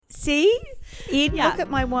See? Eden, Yeah. look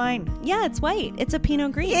at my wine. Yeah, it's white. It's a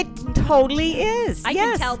Pinot Gris. It totally is. I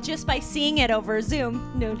Yes. can tell just by seeing it over Zoom.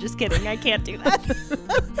 No, just kidding. I can't do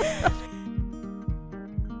that.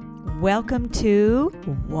 Welcome to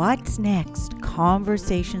What's Next?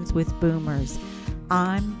 Conversations with Boomers.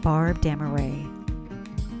 I'm Barb Desmarais.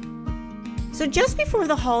 So just before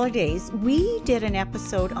the holidays, we did an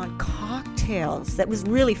episode on cocktails that was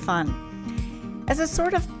really fun. As a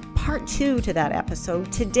sort of part 2 to that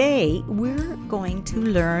episode, today we're going to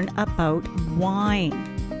learn about wine.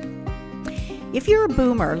 If you're a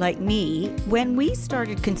boomer like me, when we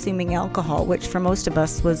started consuming alcohol, which for most of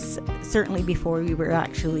us was certainly before we were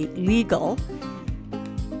actually legal,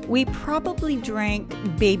 we probably drank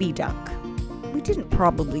Baby Duck. We didn't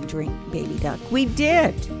probably drink Baby Duck. We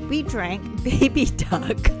did. We drank Baby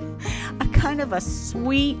Duck, a kind of a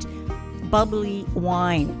sweet, bubbly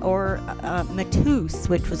wine, or Mateus,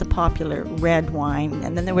 which was a popular red wine.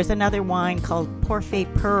 And then there was another wine called Porfait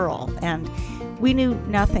Pearl, and we knew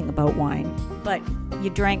nothing about wine, but you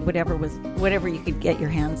drank whatever you could get your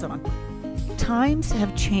hands on. Times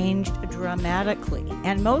have changed dramatically,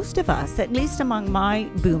 and most of us, at least among my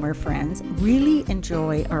boomer friends, really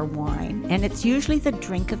enjoy our wine, and it's usually the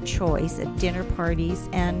drink of choice at dinner parties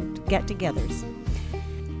and get-togethers.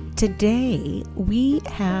 Today, we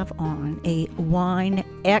have on a wine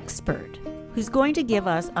expert who's going to give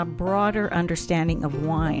us a broader understanding of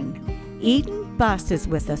wine. Eden Buss is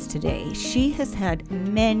with us today. She has had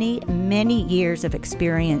many, many years of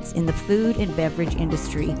experience in the food and beverage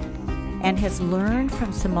industry and has learned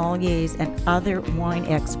from sommeliers and other wine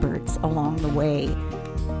experts along the way.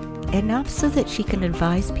 Enough so that she can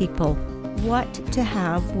advise people what to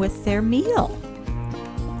have with their meal.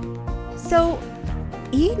 So,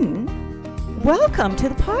 Eden, welcome to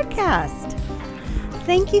the podcast.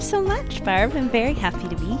 Thank you so much, Barb. I'm very happy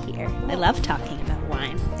to be here. I love talking about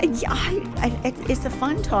wine. Yeah, it's a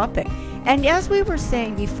fun topic. And as we were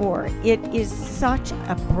saying before, it is such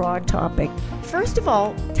a broad topic. First of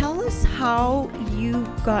all, tell us how you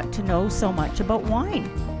got to know so much about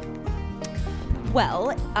wine.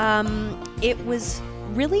 Well, it was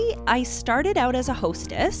really, I started out as a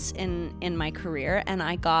hostess in my career, and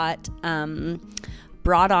I got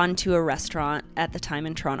brought on to a restaurant at the time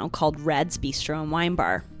in Toronto called Red's Bistro and Wine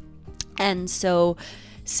Bar. And so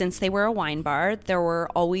since they were a wine bar, there were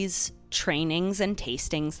always trainings and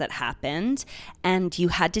tastings that happened, and you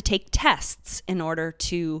had to take tests in order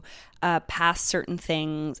to pass certain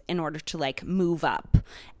things in order to like move up.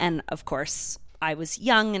 And of course, I was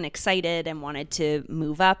young and excited and wanted to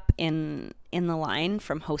move up in the line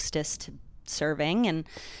from hostess to serving, and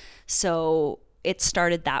so it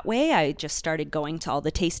started that way. I just started going to all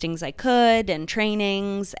the tastings I could and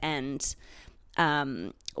trainings, and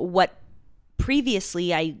what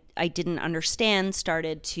previously I didn't understand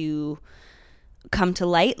started to come to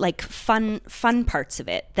light, like fun parts of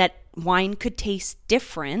it, that wine could taste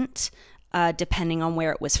different depending on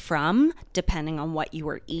where it was from, depending on what you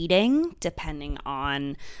were eating, depending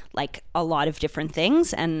on like a lot of different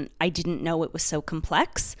things. And I didn't know it was so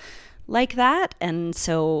complex like that. And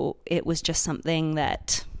so it was just something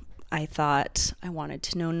that I thought I wanted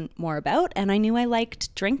to know more about, and I knew I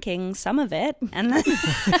liked drinking some of it. And then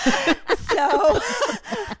so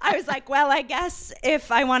I was like, well, I guess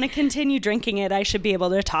if I want to continue drinking it, I should be able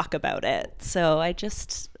to talk about it. So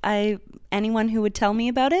anyone who would tell me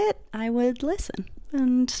about it, I would listen.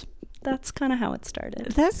 And that's kind of how it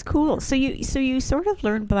started. That's cool. So you sort of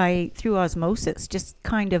learn through osmosis, just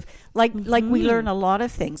kind of like we learn a lot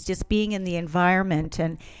of things, just being in the environment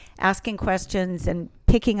and asking questions and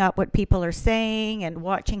picking up what people are saying and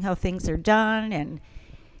watching how things are done,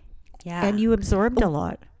 and you absorbed a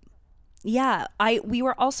lot. Yeah, we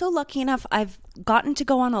were also lucky enough, I've gotten to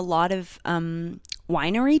go on a lot of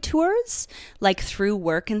winery tours, like through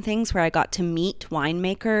work and things, where I got to meet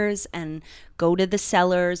winemakers and go to the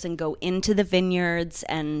cellars and go into the vineyards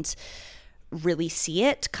and really see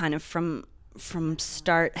it kind of from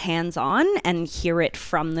start hands-on and hear it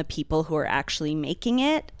from the people who are actually making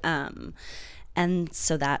it. And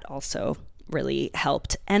so that also really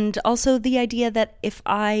helped. And also the idea that if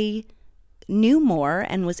I knew more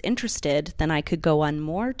and was interested, then I could go on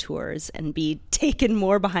more tours and be taken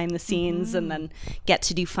more behind the scenes, and then get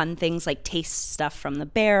to do fun things like taste stuff from the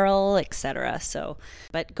barrel, etc. So,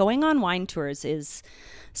 but going on wine tours is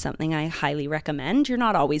something I highly recommend. You're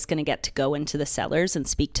not always going to get to go into the cellars and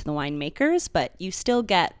speak to the winemakers, but you still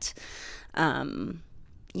get,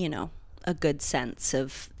 a good sense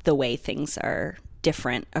of the way things are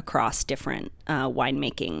different across different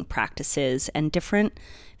winemaking practices and different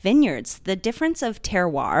vineyards. The difference of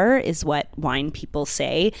terroir is what wine people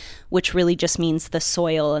say, which really just means the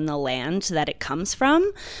soil and the land that it comes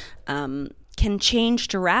from, can change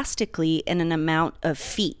drastically in an amount of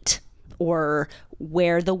feet, or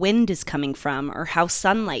where the wind is coming from, or how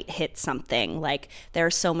sunlight hits something. Like, there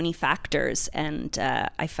are so many factors, and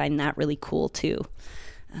I find that really cool too.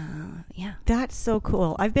 Yeah. That's so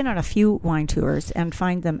cool. I've been on a few wine tours and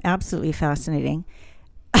find them absolutely fascinating.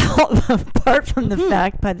 Apart from the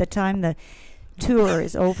fact, by the time the tour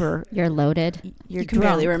is over, you're loaded. You can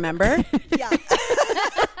barely remember. Yeah.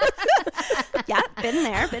 Yeah, been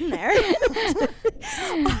there.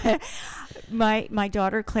 My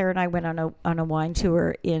daughter Claire and I went on a wine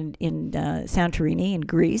tour in Santorini in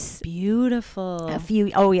Greece. Beautiful.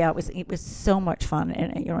 It was so much fun,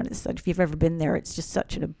 and if you've ever been there, it's just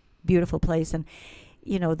such a beautiful place. And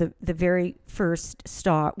the very first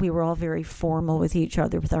stop, we were all very formal with each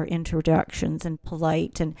other with our introductions and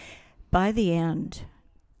polite, and by the end,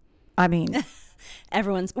 I mean,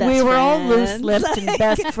 everyone's best we were friends. all loose-lipped and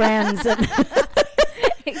best friends. And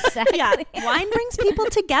exactly. Yeah, wine brings people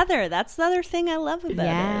together. That's the other thing I love about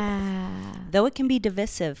it. Though it can be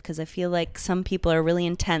divisive, because I feel like some people are really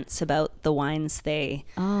intense about the wines they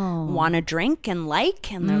want to drink and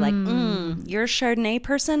like, and they're like, you're a Chardonnay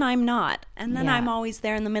person, I'm not. And then I'm always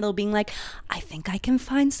there in the middle being like, I think I can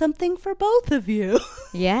find something for both of you.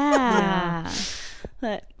 Yeah.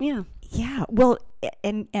 But yeah. Yeah, well,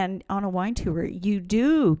 and on a wine tour, you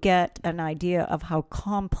do get an idea of how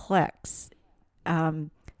complex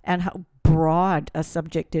and how broad a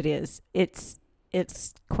subject it is. It's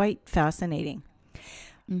quite fascinating.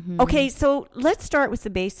 Mm-hmm. Okay, so let's start with the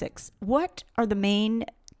basics. What are the main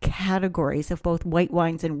categories of both white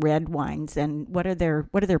wines and red wines, and what are their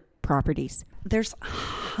properties? There's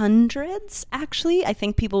hundreds, actually. I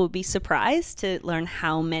think people would be surprised to learn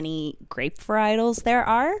how many grape varietals there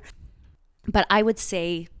are. But I would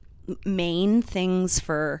say main things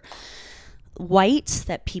for white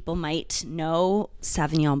that people might know: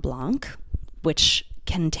 Sauvignon Blanc, which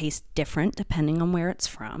can taste different depending on where it's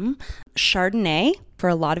from. Chardonnay, for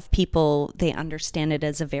a lot of people, they understand it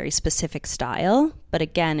as a very specific style. But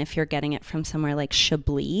again, if you're getting it from somewhere like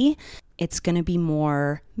Chablis, it's going to be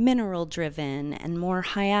more mineral driven and more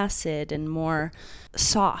high acid and more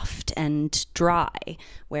soft and dry.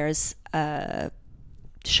 Whereas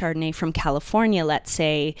Chardonnay from California, let's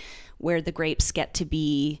say, where the grapes get to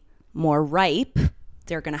be more ripe,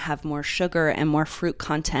 they're going to have more sugar and more fruit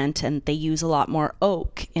content, and they use a lot more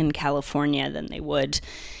oak in California than they would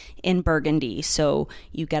in Burgundy. So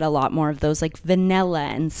you get a lot more of those like vanilla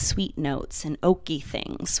and sweet notes and oaky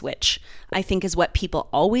things, which I think is what people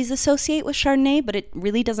always associate with Chardonnay, but it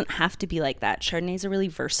really doesn't have to be like that. Chardonnay is a really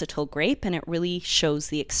versatile grape, and it really shows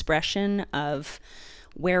the expression of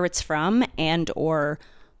where it's from and or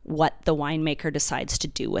what the winemaker decides to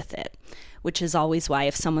do with it, which is always why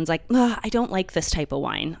if someone's like, I don't like this type of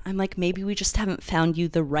wine, I'm like, maybe we just haven't found you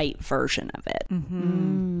the right version of it.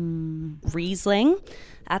 Mm-hmm. Riesling,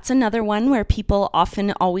 that's another one where people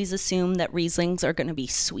often always assume that Rieslings are going to be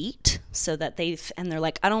sweet, so that they're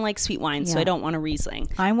like, I don't like sweet wine, so I don't want a Riesling.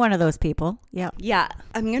 I'm one of those people. Yeah,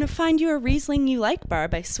 I'm going to find you a Riesling you like,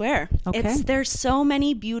 Barb, I swear. Okay. There's so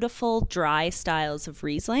many beautiful dry styles of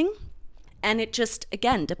Riesling, and it just,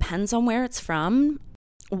 again, depends on where it's from.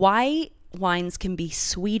 Why wines can be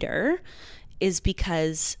sweeter is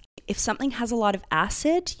because if something has a lot of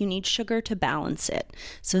acid, you need sugar to balance it.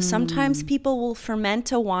 So sometimes people will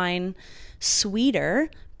ferment a wine sweeter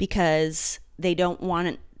because they don't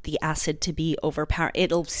want the acid to be overpowered.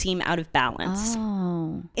 It'll seem out of balance.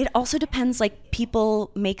 Oh. It also depends, like, people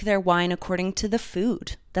make their wine according to the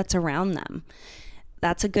food that's around them.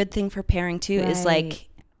 That's a good thing for pairing too, is like,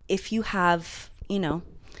 if you have,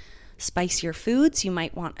 spicier foods, you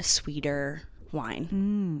might want a sweeter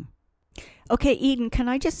wine. Okay, Eden, can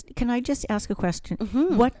I just ask a question?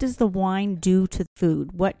 Mm-hmm. What does the wine do to the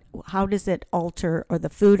food? How does it alter, or the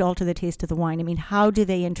food alter the taste of the wine? I mean, how do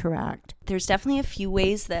they interact? There's definitely a few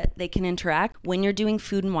ways that they can interact when you're doing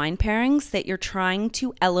food and wine pairings, that you're trying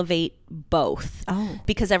to elevate both. Oh.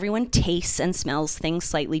 Because everyone tastes and smells things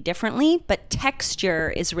slightly differently, but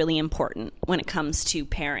texture is really important when it comes to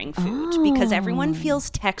pairing food, because everyone feels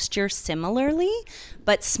texture similarly,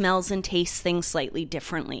 but smells and tastes things slightly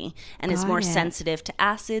differently, and is more sensitive to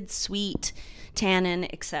acid, sweet, tannin,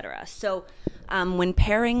 etc. So when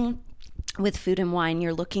pairing with food and wine,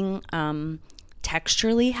 you're looking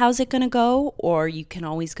texturally, how's it going to go? Or you can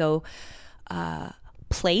always go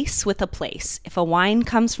place with a place. If a wine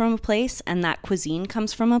comes from a place and that cuisine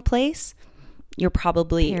comes from a place, it's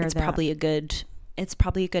probably a good it's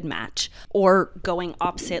probably a good match. Or going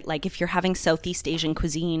opposite, like if you're having Southeast Asian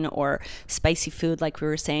cuisine or spicy food, like we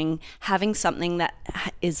were saying, having something that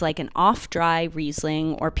is like an off-dry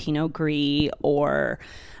Riesling or Pinot Gris or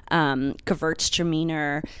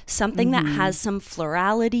Gewürztraminer, something that has some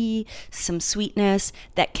florality, some sweetness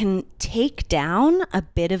that can take down a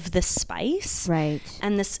bit of the spice. Right.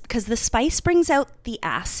 And this, because the spice brings out the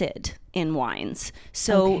acid in wines.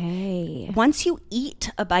 So once you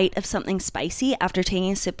eat a bite of something spicy after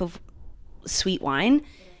taking a sip of sweet wine,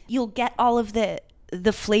 you'll get all of the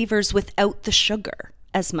flavors without the sugar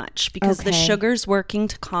as much, because the sugar's working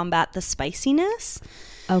to combat the spiciness.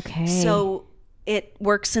 Okay. So it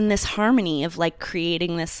works in this harmony of like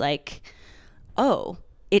creating this like, oh,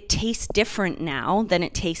 it tastes different now than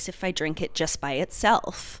it tastes if I drink it just by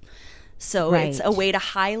itself. So it's a way to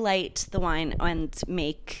highlight the wine and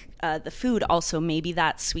make the food also, maybe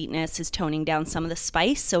that sweetness is toning down some of the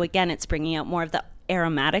spice. So again, it's bringing out more of the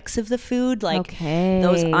aromatics of the food, like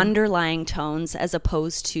those underlying tones, as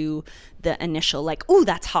opposed to the initial like, ooh,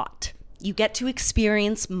 that's hot. You get to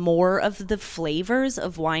experience more of the flavors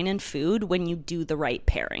of wine and food when you do the right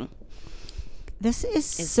pairing. This is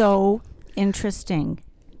so interesting.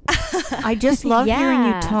 I just love hearing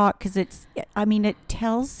you talk, because it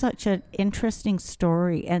tells such an interesting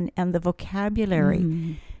story, and the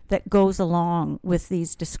vocabulary that goes along with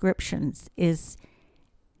these descriptions is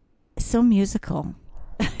so musical.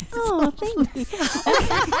 Oh, thanks.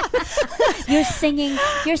 You're singing,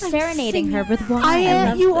 you're serenading her with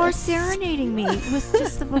wine. You are serenading me with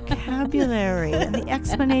just the vocabulary and the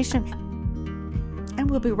explanation.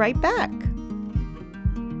 And we'll be right back.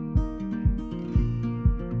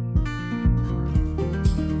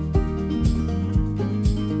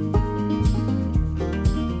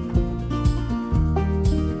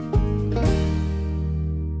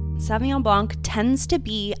 Sauvignon Blanc tends to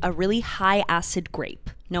be a really high acid grape,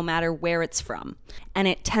 no matter where it's from. And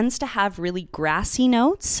it tends to have really grassy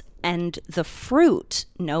notes, and the fruit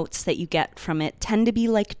notes that you get from it tend to be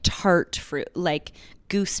like tart fruit, like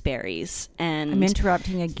gooseberries and I'm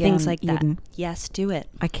interrupting again, things like Eden. that. Yes, do it.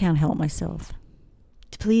 I can't help myself.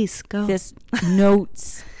 Please, go. This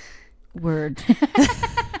notes word.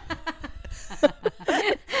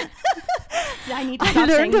 I need to I stop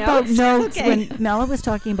learned saying about notes Okay. when Mela was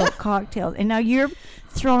talking about cocktails, and now you're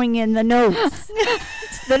throwing in the notes.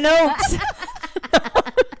 The notes.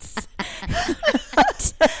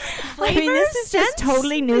 I mean, this is just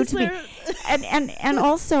totally new to me. And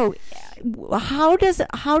also, how does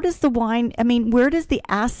the wine? I mean, where does the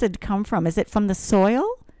acid come from? Is it from the soil?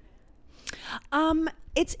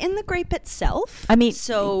 It's in the grape itself. I mean,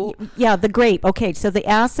 so yeah, the grape. Okay, so the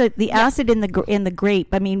acid in the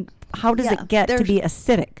grape. I mean, how does it get to be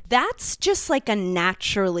acidic? That's just like a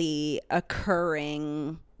naturally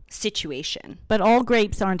occurring situation. But all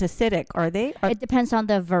grapes aren't acidic, are they? It depends on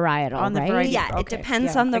the varietal, On the right? variety. Yeah, it Okay,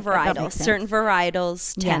 depends yeah, on the that varietal. makes sense. Certain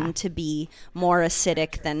varietals tend to be more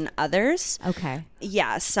acidic than others. Okay.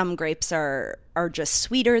 Yeah, some grapes are just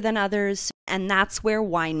sweeter than others. And that's where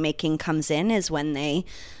winemaking comes in, is when they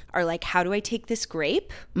are like, how do I take this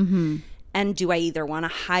grape? Mm-hmm. And do I either want to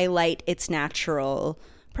highlight its natural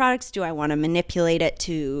products? Do I want to manipulate it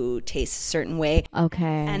to taste a certain way? Okay.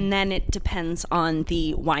 And then it depends on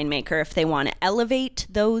the winemaker if they want to elevate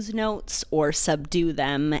those notes or subdue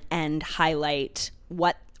them and highlight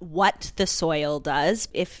what the soil does.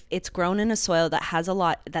 If it's grown in a soil that has a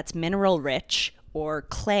lot, that's mineral rich, or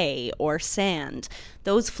clay or sand,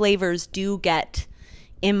 those flavors do get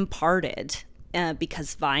imparted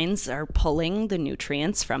because vines are pulling the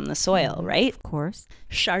nutrients from the soil, right? Of course.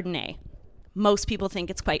 Chardonnay. Most people think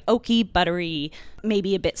it's quite oaky, buttery,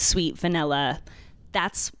 maybe a bit sweet, vanilla.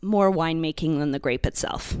 That's more winemaking than the grape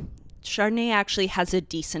itself. Chardonnay actually has a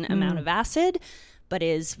decent amount of acid, but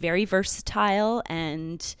is very versatile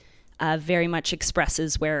and very much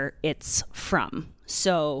expresses where it's from.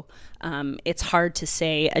 So it's hard to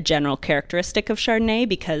say a general characteristic of Chardonnay,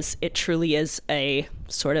 because it truly is a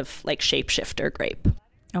sort of like shapeshifter grape.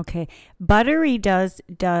 Okay. Buttery is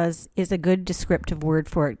a good descriptive word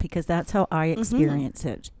for it, because that's how I experience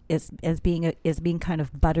it, as being kind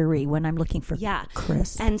of buttery when I'm looking for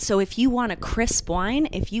crisp. And so if you want a crisp wine,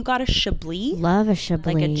 if you got a Chablis, Love a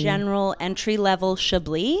Chablis. like a general entry-level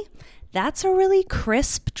Chablis, that's a really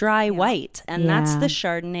crisp, dry white, and that's the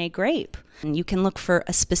Chardonnay grape. And you can look for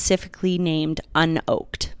a specifically named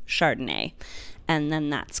unoaked Chardonnay, and then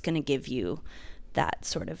that's going to give you that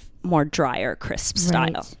sort of more drier, crisp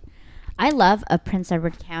style. Right. I love a Prince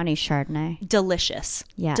Edward County Chardonnay. Delicious.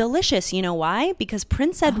 Yeah. Delicious. You know why? Because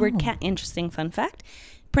Prince Edward, interesting fun fact,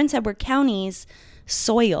 Prince Edward County's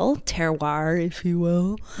soil, terroir, if you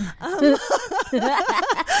will,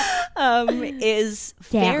 is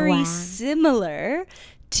very similar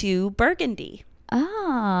to Burgundy.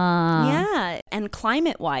 Oh. Yeah. And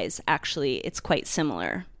climate-wise, actually, it's quite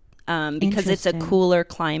similar because it's a cooler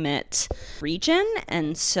climate region.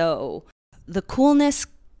 And so the coolness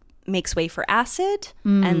makes way for acid,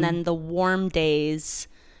 and then the warm days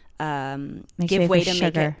give way to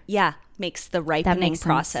sugar. Makes the ripening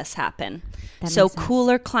process happen. So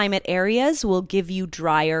cooler climate areas will give you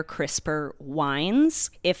drier, crisper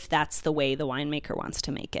wines if that's the way the winemaker wants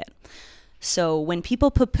to make it. So when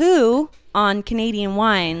people poo-poo on Canadian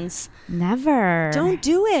wines, never. Don't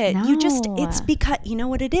do it. No. It's because, you know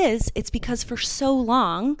what it is? It's because for so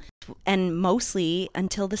long, and mostly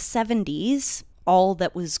until the 70s, all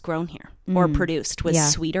that was grown here or produced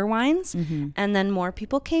was sweeter wines. And then more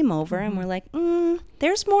people came over and were like,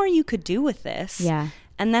 there's more you could do with this. Yeah.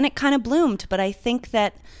 And then it kind of bloomed. But I think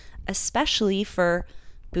that especially for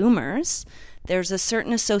boomers, there's a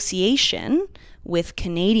certain association with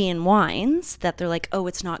Canadian wines that they're like, oh,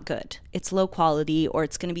 it's not good. It's low quality, or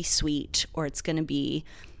it's going to be sweet, or it's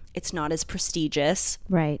not as prestigious.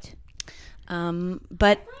 Right.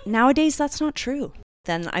 But nowadays that's not true.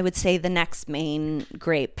 Then I would say the next main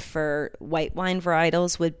grape for white wine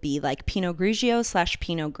varietals would be like Pinot Grigio /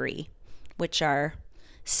 Pinot Gris, which are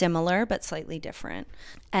similar but slightly different.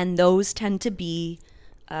 And those tend to be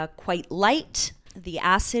quite light. The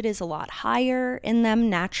acid is a lot higher in them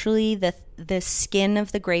naturally. The skin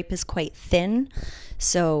of the grape is quite thin,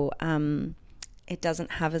 so it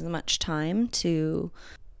doesn't have as much time to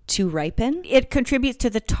ripen. It contributes to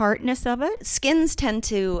the tartness of it. Skins tend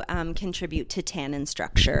to contribute to tannin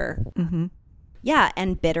structure. Yeah,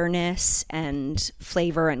 and bitterness and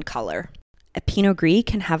flavor and color. A Pinot Gris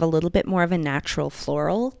can have a little bit more of a natural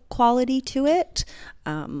floral quality to it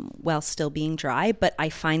while still being dry. But I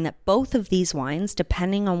find that both of these wines,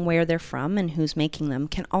 depending on where they're from and who's making them,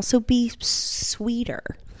 can also be sweeter.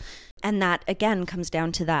 And that, again, comes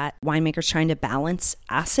down to that winemakers trying to balance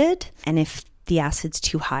acid. And if the acid's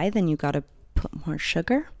too high, then you got to put more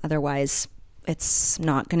sugar. Otherwise, it's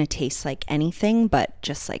not going to taste like anything but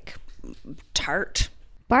just like tart.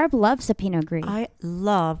 Barb loves a Pinot Gris. I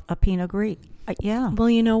love a Pinot Gris. Yeah. Well,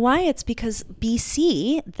 you know why? It's because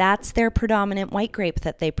BC, that's their predominant white grape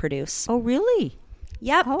that they produce. Oh, really?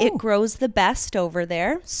 Yep. It grows the best over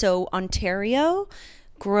there. So Ontario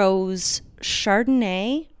grows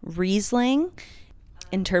Chardonnay, Riesling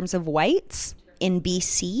in terms of whites. In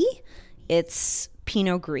BC, it's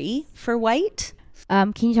Pinot Gris for white.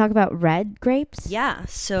 Can you talk about red grapes? Yeah.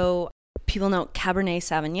 So people know Cabernet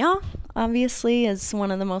Sauvignon, obviously, is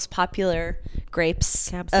one of the most popular grapes.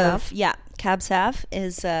 Cab Sauv. Cab Sauv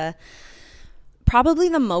is probably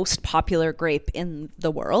the most popular grape in the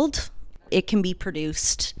world. It can be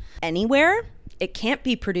produced anywhere. It can't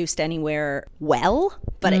be produced anywhere well,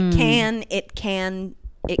 but it can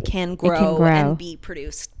grow and be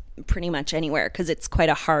produced pretty much anywhere because it's quite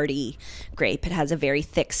a hardy grape. It has a very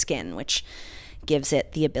thick skin, which gives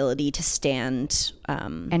it the ability to stand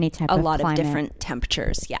any type a of lot climate. of different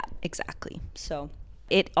temperatures. Yeah, exactly. So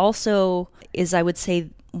it also is, I would say,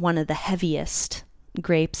 one of the heaviest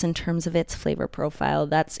grapes in terms of its flavor profile.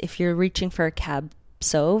 That's if you're reaching for a Cab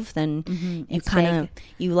Sauv, then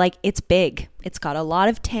it's big. It's got a lot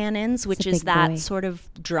of tannins, which is that sort of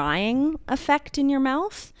drying effect in your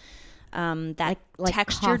mouth. That like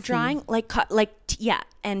texture coffee. Drying,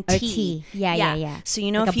 and or tea. Yeah. So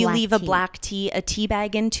you know, like if you leave a tea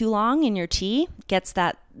bag in too long in your tea, gets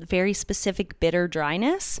that very specific bitter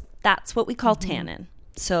dryness. That's what we call tannin.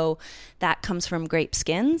 So that comes from grape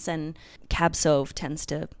skins, and Cab Sauv tends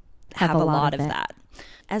to have a lot of that,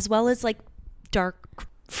 as well as like dark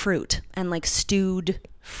fruit and like stewed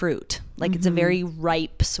fruit. Like it's a very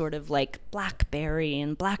ripe sort of like blackberry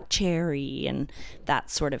and black cherry and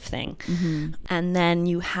that sort of thing. And then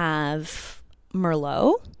you have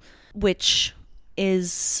Merlot, which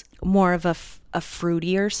is more of a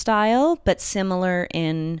fruitier style, but similar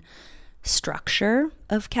in structure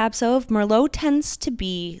of Cab Sauv. Merlot tends to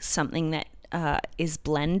be something that is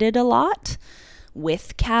blended a lot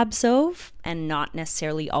with Cab Sauv and not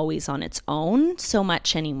necessarily always on its own so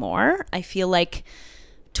much anymore. I feel like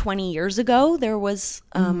 20 years ago there was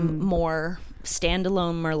more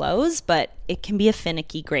standalone Merlots, but it can be a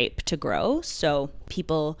finicky grape to grow, so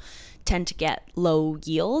people tend to get low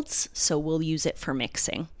yields, so we'll use it for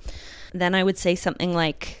mixing. Then I would say something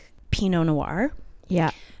like Pinot Noir.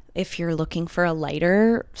 Yeah. If you're looking for a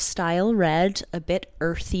lighter style red, a bit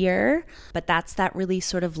earthier, but that's that really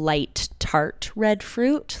sort of light, tart red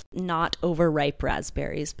fruit, not overripe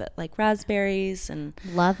raspberries, but like raspberries. And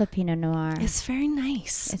Love a Pinot Noir. it's very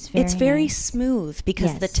nice. It's very nice. smooth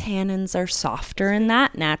because the Yes. tannins are softer in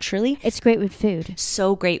that naturally. It's great with food.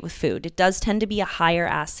 So great with food. It does tend to be a higher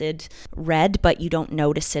acid red, but you don't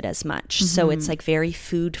notice it as much. So it's like very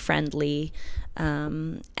food friendly.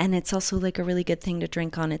 And it's also like a really good thing to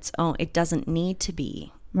drink on its own. It doesn't need to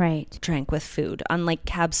be Right. drank with food, unlike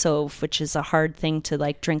Cab Sauv, which is a hard thing to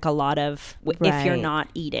like drink a lot of if you're Right. not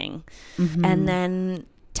eating. And then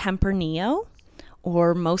Tempranillo,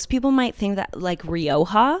 or most people might think that like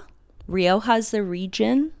Rioja. Rioja is the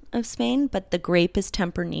region of Spain, but the grape is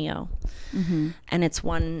Tempranillo. And it's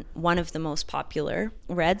one of the most popular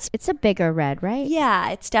reds. It's a bigger red, right? Yeah,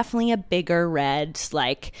 it's definitely a bigger red,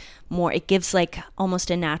 like more, it gives like almost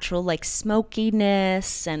a natural like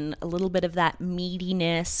smokiness and a little bit of that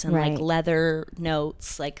meatiness and like Right. leather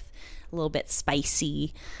notes, like a little bit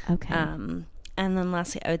spicy. Okay. And then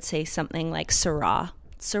lastly, I would say something like Syrah.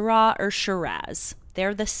 Syrah or Shiraz.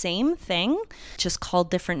 They're the same thing, just called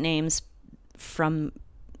different names from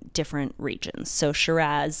different regions. So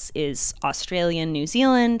Shiraz is Australia and New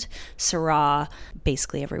Zealand, Syrah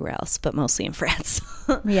basically everywhere else, but mostly in France.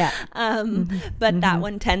 yeah. But that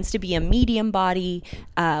one tends to be a medium body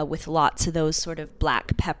with lots of those sort of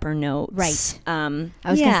black pepper notes. Right. I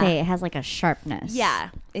I was going to say it has like a sharpness. yeah,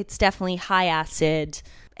 it's definitely high acid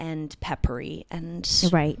and peppery and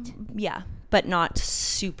Right. yeah, but not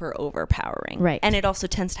super overpowering. Right. And it also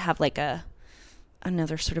tends to have like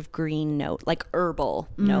another sort of green note, like herbal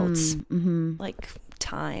notes, like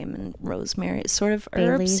thyme and rosemary, sort of Bay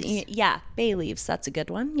herbs. leaves. Yeah, bay leaves. That's a good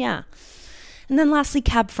one. Yeah. And then lastly,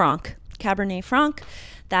 Cab Franc, Cabernet Franc.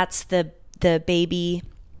 That's the baby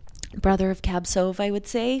brother of Cab Sauv, I would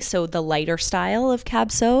say. So the lighter style of Cab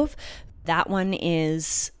Sauv. That one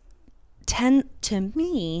to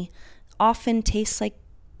me, often tastes like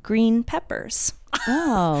green peppers.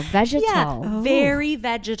 Oh, vegetal. Yeah, very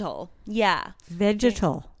vegetal. Yeah,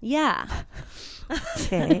 Vegetal. yeah.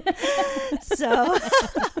 Okay. So,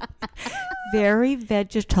 Very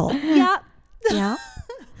vegetal. yeah, Yeah.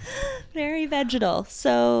 very vegetal.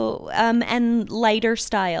 So, and lighter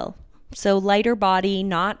style. So lighter body,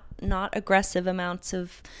 not aggressive amounts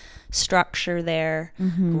of structure there.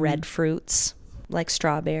 Red fruits like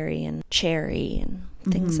strawberry and cherry and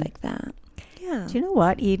things like that. Yeah. Do you know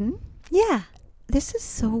what, Eden? Yeah. This is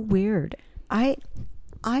so weird. I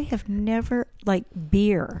have never, like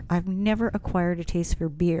beer, I've never acquired a taste for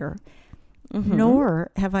beer,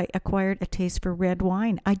 nor have I acquired a taste for red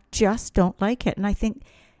wine. I just don't like it. And I think,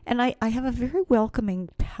 and I have a very welcoming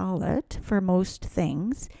palate for most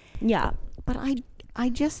things, Yeah. but I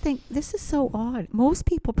just think this is so odd. Most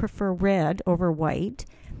people prefer red over white.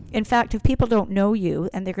 In fact, if people don't know you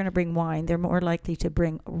and they're going to bring wine, they're more likely to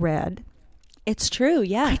bring red. It's true.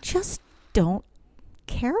 Yeah. I just don't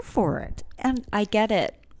care for it. And I get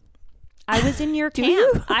it. I was in your Do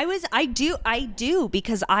camp. you? I do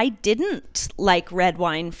because I didn't like red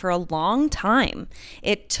wine for a long time.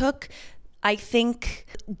 It took, I think,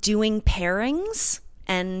 doing pairings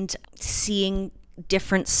and seeing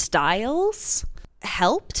different styles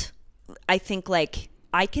helped. I think like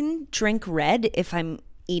I can drink red if I'm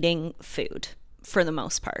eating food for the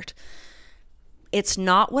most part. It's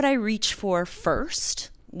not what I reach for first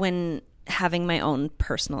when having my own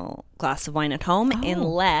personal glass of wine at home,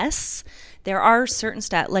 unless there are certain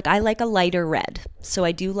like I like a lighter red. So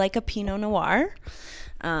I do like a Pinot Noir.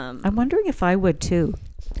 I'm wondering if I would too.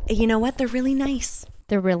 You know what? They're really nice.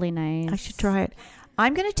 They're really nice. I should try it.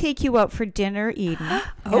 I'm going to take you out for dinner, Eden,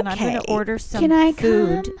 and I'm going to Okay. order some Can I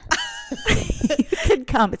food. come? You can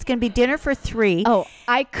come. It's going to be dinner for 3. Oh,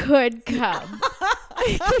 I could come.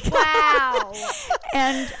 Wow.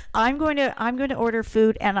 And I'm going to order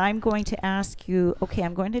food, and I'm going to ask you, okay,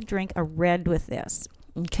 I'm going to drink a red with this.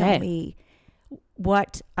 Tell me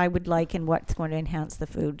what I would like and what's going to enhance the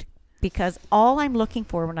food. Because all I'm looking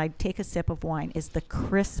for when I take a sip of wine is the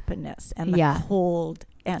crispness and the cold.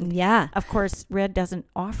 And Yeah. of course, red doesn't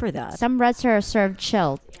offer that. Some reds are served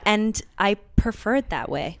chilled. And I prefer it that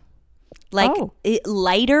way. Like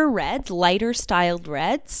lighter reds, lighter styled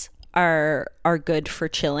reds are good for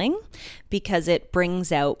chilling because it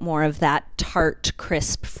brings out more of that tart,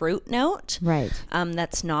 crisp fruit note. Right.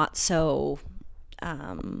 That's not so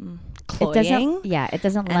cloying. It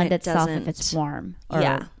doesn't and lend it itself if doesn't- it's warm or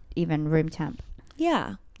Yeah. even room temp.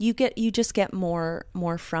 Yeah, you just get more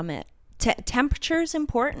from it. Temperature is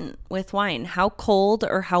important with wine. How cold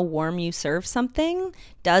or how warm you serve something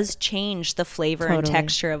does change the flavor and Totally.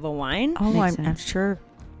 texture of a wine. Oh, Makes I'm sense. sure.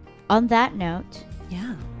 On that note,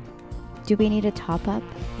 Yeah. do we need a top up?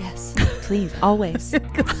 Yes. Please. Always.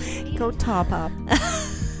 Go top up.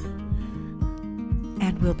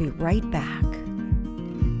 And we'll be right back.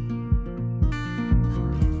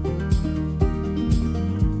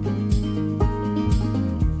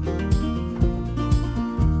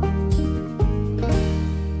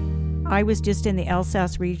 I was just in the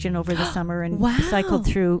Alsace region over the summer and Wow. cycled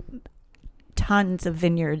through tons of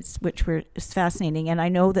vineyards, which were fascinating. And I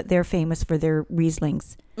know that they're famous for their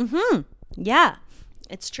Rieslings. Mm-hmm. Yeah,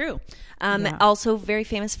 it's true. Yeah. Also very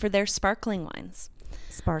famous for their sparkling wines.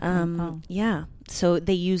 Sparkling. Yeah. So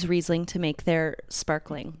they use Riesling to make their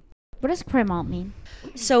sparkling. What does Cremant mean?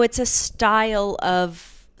 So it's a style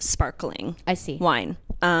of sparkling I see. wine.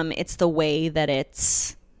 It's the way that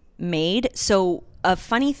it's made. So a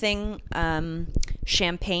funny thing,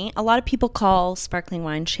 champagne, a lot of people call sparkling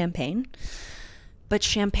wine champagne, but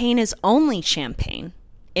champagne is only champagne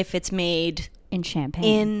if it's made In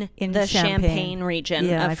Champagne. in the Champagne region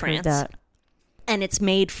Yeah, of I've France. heard that. And it's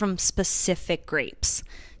made from specific grapes.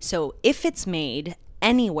 So if it's made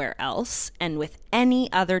anywhere else and with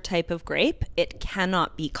any other type of grape, it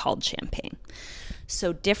cannot be called champagne.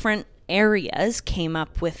 So different areas came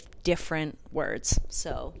up with different words.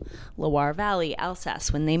 So Loire Valley,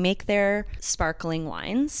 Alsace, when they make their sparkling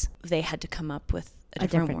wines, they had to come up with a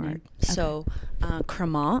different different word. name. So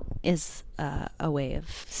Cremant is a way of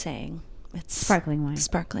saying it's Sparkling wine.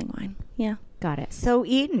 Sparkling wine. Yeah. Got it. So,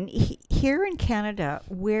 Eden, here in Canada,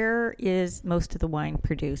 where is most of the wine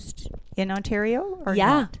produced? In Ontario or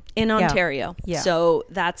not? In Ontario. Yeah. So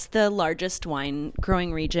that's the largest wine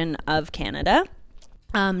growing region of Canada.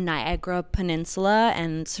 Niagara Peninsula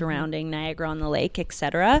and surrounding Niagara-on-the-Lake,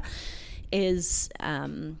 etc., is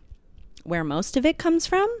where most of it comes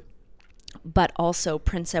from, but also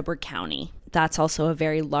Prince Edward County. That's also a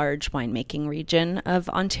very large winemaking region of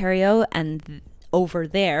Ontario, and over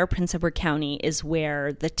there, Prince Edward County is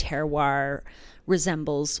where the terroir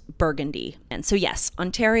resembles Burgundy. And so, yes,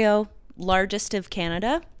 Ontario, largest of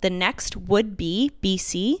Canada. The next would be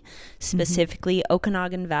BC, specifically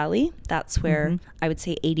Okanagan Valley. That's where I would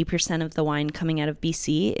say 80% of the wine coming out of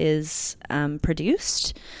BC is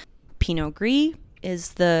produced. Pinot Gris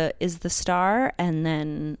is the star, and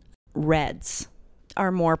then reds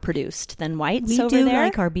are more produced than whites We over do there.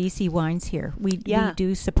 like our BC wines here. We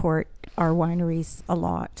do support our wineries a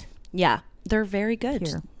lot. Yeah, they're very good.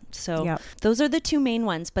 Here. So Yep. those are the two main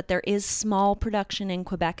ones, but there is small production in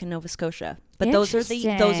Quebec and Nova Scotia. But those are the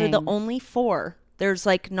Interesting. only four. There's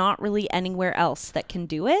like not really anywhere else that can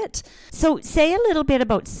do it. So say a little bit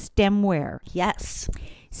about stemware. Yes.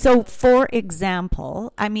 So for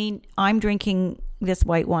example, I mean, I'm drinking this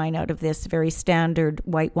white wine out of this very standard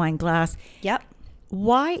white wine glass. Yep.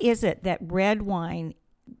 Why is it that red wine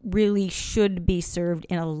really should be served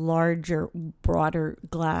in a larger, broader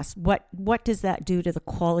glass? What does that do to the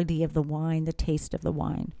quality of the wine, the taste of the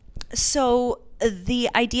wine? So the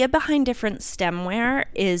idea behind different stemware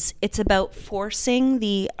is it's about forcing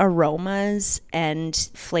the aromas and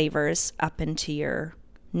flavors up into your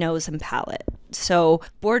nose and palate. So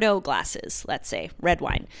Bordeaux glasses, let's say, red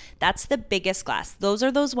wine, that's the biggest glass. Those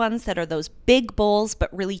are those ones that are those big bowls,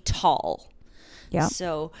 but really tall. Yeah.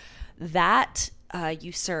 So that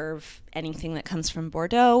you serve anything that comes from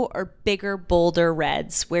Bordeaux or bigger, bolder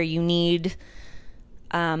reds where you need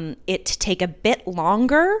it to take a bit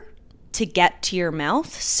longer to get to your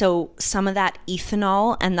mouth. So some of that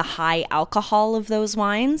ethanol and the high alcohol of those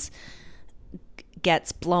wines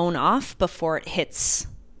gets blown off before it hits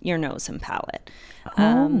your nose and palate.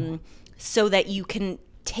 So that you can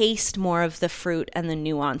taste more of the fruit and the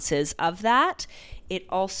nuances of that. It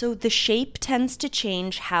also, the shape tends to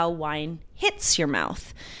change how wine hits your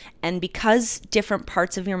mouth. And because different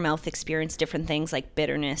parts of your mouth experience different things like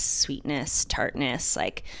bitterness, sweetness, tartness,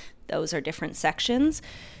 like those are different sections,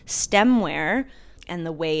 stemware and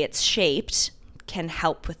the way it's shaped can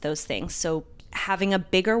help with those things. So having a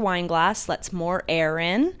bigger wine glass lets more air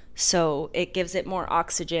in. So it gives it more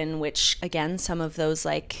oxygen, which again, some of those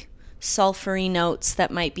like sulfury notes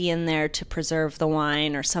that might be in there to preserve the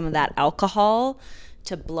wine or some of that alcohol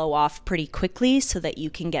to blow off pretty quickly so that you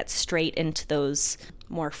can get straight into those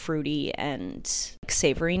more fruity and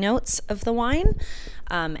savory notes of the wine.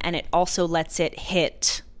 And it also lets it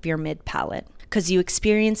hit your mid palate because you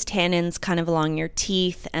experience tannins kind of along your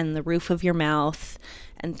teeth and the roof of your mouth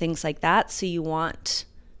and things like that. So you want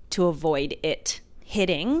to avoid it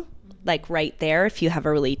hitting like right there if you have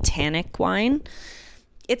a really tannic wine.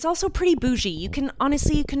 It's also pretty bougie. You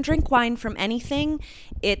can drink wine from anything.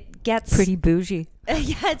 It gets Pretty bougie.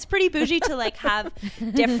 yeah, it's pretty bougie to like have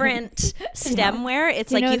different stemware.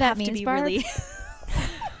 It's Do you like know you what that have to means, be Barb? really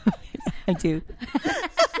I do.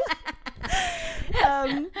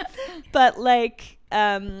 But like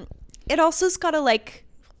it also's got to like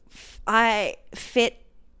fit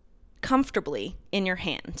comfortably in your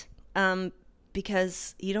hand,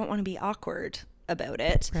 because you don't want to be awkward about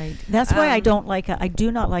it. Right. That's why I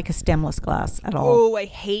do not like a stemless glass at all. Oh, I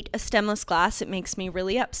hate a stemless glass. It makes me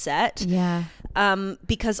really upset. Yeah.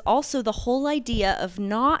 Because also the whole idea of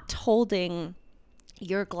not holding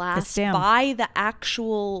your glass stem. by the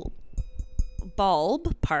actual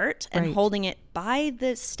bulb part and Right. holding it by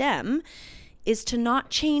the stem is to not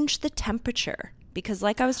change the temperature. Because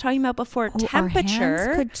like I was talking about before, Our hands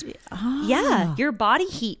temperature, could- yeah, your body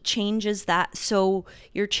heat changes that. So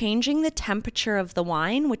you're changing the temperature of the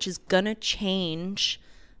wine, which is going to change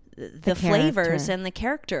the flavors character. and the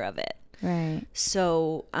character of it. Right.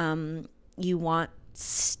 So you want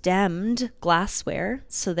stemmed glassware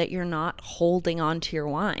so that you're not holding on to your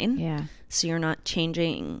wine. Yeah. So you're not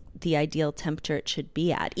changing the ideal temperature it should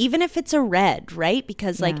be at, even if it's a red, right?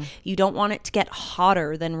 Because like you don't want it to get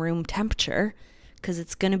hotter than room temperature, because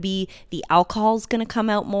it's going to be, the alcohol's going to come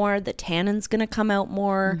out more, the tannin's going to come out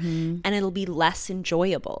more, and it'll be less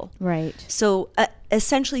enjoyable. Right. So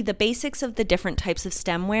essentially the basics of the different types of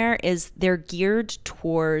stemware is they're geared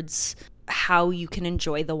towards how you can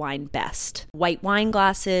enjoy the wine best. White wine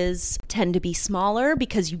glasses tend to be smaller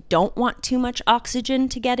because you don't want too much oxygen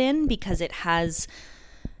to get in, because it has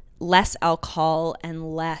less alcohol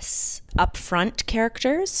and less upfront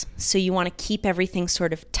characters. So you want to keep everything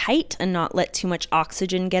sort of tight and not let too much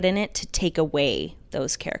oxygen get in it to take away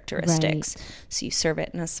those characteristics. Right. So you serve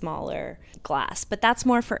it in a smaller glass. But that's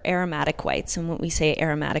more for aromatic whites. And when we say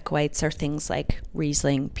aromatic whites are things like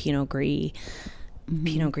Riesling, Pinot Gris,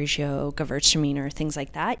 Pinot Grigio, Gewürztraminer, things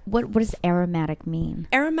like that. What does aromatic mean?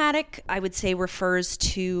 Aromatic, I would say, refers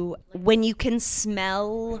to when you can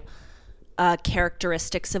smell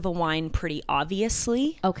characteristics of a wine pretty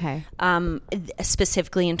obviously. Okay.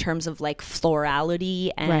 Specifically in terms of like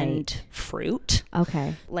florality and Right. fruit.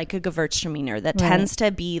 Okay. Like a Gewürztraminer that Right. tends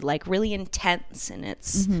to be like really intense in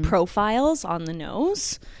its profiles on the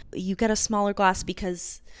nose. You get a smaller glass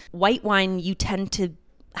because white wine, you tend to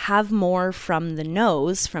have more from the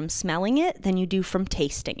nose, from smelling it, than you do from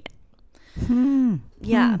tasting it.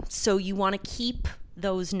 Yeah. So you want to keep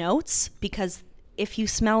those notes, because if you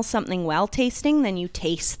smell something while tasting, then you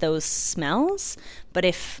taste those smells. But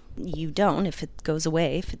if you don't, if it goes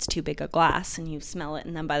away, if it's too big a glass and you smell it,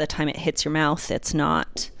 and then by the time it hits your mouth, it's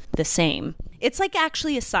not the same. It's like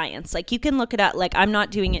actually a science. Like you can look it up. Like I'm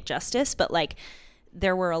not doing it justice, but like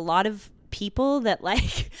there were a lot of people that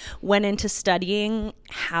like went into studying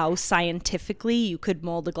how scientifically you could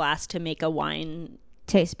mold a glass to make a wine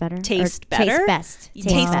Taste better. taste Or better. Taste best. You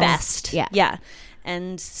taste best. Yeah. Yeah.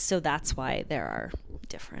 And so that's why there are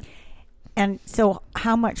different. And so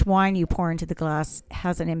how much wine you pour into the glass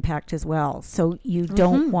has an impact as well. So you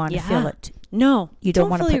don't want to fill it. No, You don't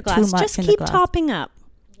wanna fill your put too glass. much Just in the keep glass. topping up.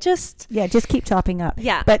 Just Yeah, just keep topping up.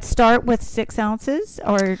 Yeah. But start with 6 ounces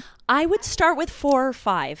or I would start with 4 or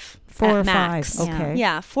 5. 4 at or max. 5. Okay.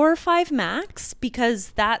 Yeah, 4 or 5 max,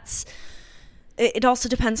 because that's. It also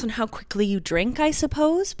depends on how quickly you drink, I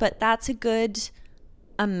suppose, but that's a good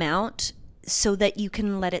amount so that you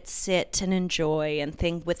can let it sit and enjoy and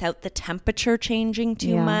think without the temperature changing too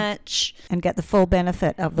Yeah. much. And get the full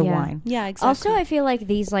benefit of the Yeah. wine. Yeah, exactly. Also, I feel like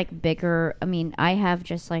these like bigger. I mean, I have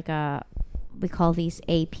just like we call these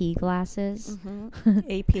AP glasses.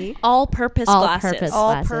 AP. all-purpose All-purpose glasses.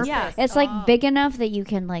 glasses. purpose. Yeah. It's like big enough that you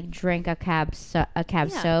can like drink a cab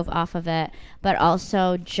stove off of it, but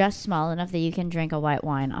also just small enough that you can drink a white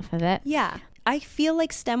wine off of it. Yeah. I feel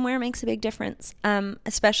like stemware makes a big difference.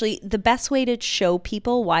 Especially the best way to show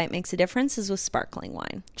people why it makes a difference is with sparkling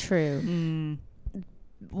wine. True.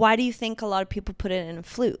 Why do you think a lot of people put it in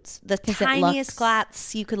flutes? The 'Cause it tiniest looks-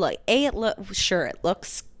 glass you could look. It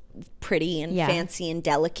looks pretty and Yeah. fancy and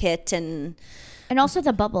delicate, and And also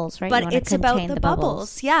the bubbles, right? You but wanna it's about contain the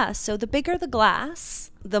bubbles. Yeah. So the bigger the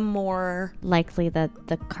glass, the more Likely the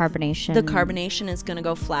carbonation. the carbonation is going to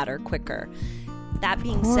go flatter quicker. That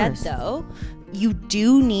being said, course. though, you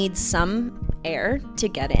do need some air to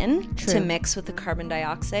get in True. to mix with the carbon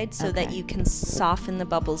dioxide so that Okay. you can soften the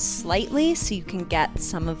bubbles slightly, so you can get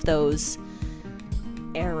some of those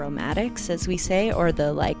aromatics, as we say, or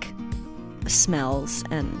the like smells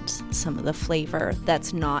and some of the flavor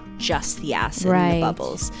that's not just the acid in Right. the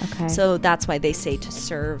bubbles. Okay. So that's why they say to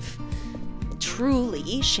serve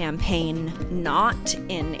truly champagne not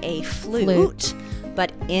in a flute,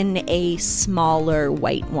 but in a smaller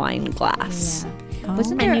white wine glass.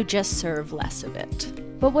 Wasn't And there? you just serve less of it.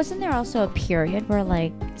 But wasn't there also a period where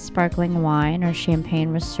like sparkling wine or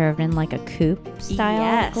champagne was served in like a coupe style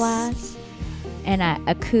Yes. glass? And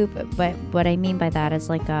a coupe, but what I mean by that is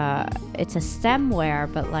like it's a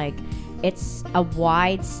stemware, but like it's a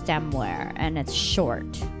wide stemware and it's short,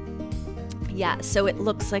 Yeah, so it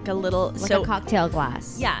looks like a little like a cocktail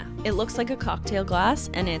glass. Yeah, it looks like a cocktail glass,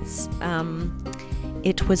 and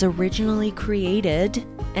it was originally created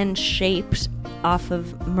and shaped off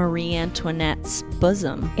of Marie Antoinette's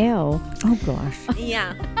bosom. Ew. Oh gosh.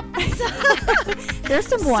 Yeah. There's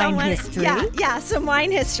some wine history. Yeah, some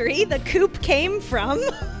wine history. The coupe came from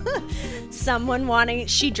someone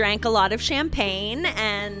she drank a lot of champagne,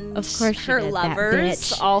 and Of course she her did, that lovers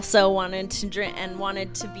bitch. also wanted to drink and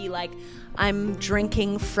wanted to be like, I'm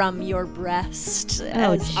drinking from your breast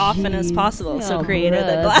as often as jeez. possible. So Oh, created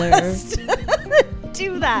a brother. glass to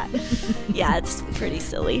do that. Yeah, it's pretty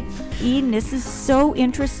silly. Eden, this is so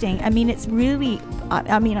interesting. I mean, it's really,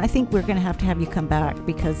 I think we're going to have you come back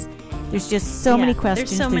because there's just so many questions.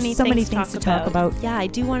 There's so many things to talk about. Yeah, I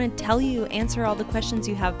do want to answer all the questions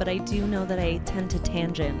you have, but I do know that I tend to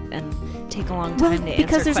tangent and take a long time to answer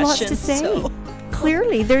because there's questions. lots to say. So.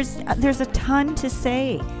 Clearly, there's a ton to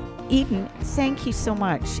say. Eden, thank you so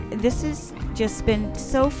much. This has just been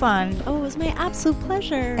so fun Oh, it was my absolute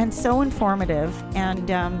pleasure. and so informative. And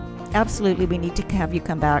absolutely, we need to have you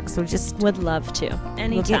come back. So just would love to. we'll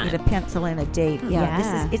Anytime. get you to pencil in a date. Yeah,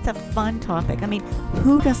 Yeah. it's a fun topic. I mean,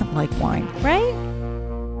 who doesn't like wine? Right?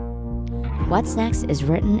 What's Next is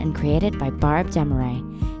written and created by Barb Demaray.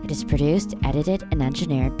 It is produced, edited, and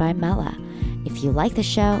engineered by Mela. If you like the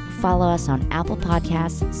show, follow us on Apple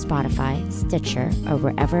Podcasts, Spotify, Stitcher, or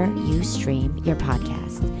wherever you stream your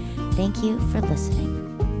podcast. Thank you for listening.